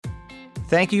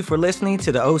Thank you for listening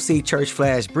to the OC Church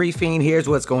Flash Briefing. Here's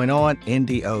what's going on in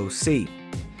the OC.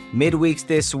 Midweeks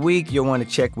this week, you'll want to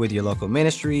check with your local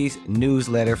ministries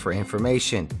newsletter for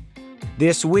information.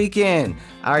 This weekend,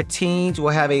 our teens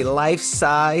will have a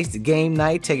life-sized game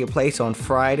night taking place on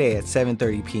Friday at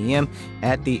 7:30 p.m.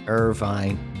 at the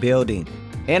Irvine Building.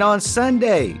 And on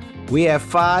Sunday, we have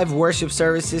 5 worship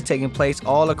services taking place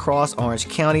all across Orange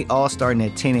County, all starting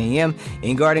at 10 a.m.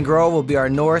 In Garden Grove will be our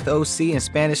North OC and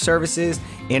Spanish services.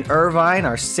 In Irvine,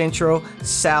 our Central,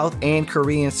 South, and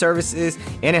Korean services.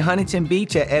 And in Huntington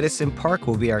Beach at Edison Park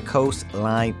will be our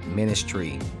Coastline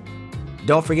Ministry.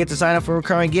 Don't forget to sign up for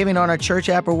recurring giving on our church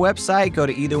app or website. Go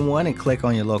to either one and click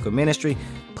on your local ministry.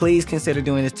 Please consider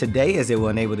doing this today, as it will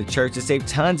enable the church to save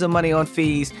tons of money on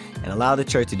fees and allow the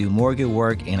church to do more good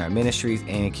work in our ministries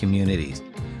and communities.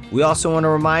 We also want to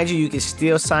remind you can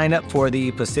still sign up for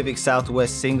the Pacific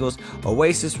Southwest Singles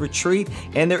Oasis Retreat,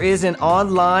 and there is an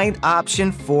online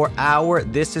option for our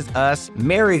This Is Us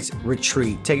Marriage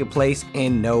Retreat taking place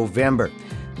in November.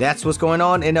 That's what's going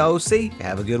on in the OC.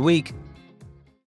 Have a good week.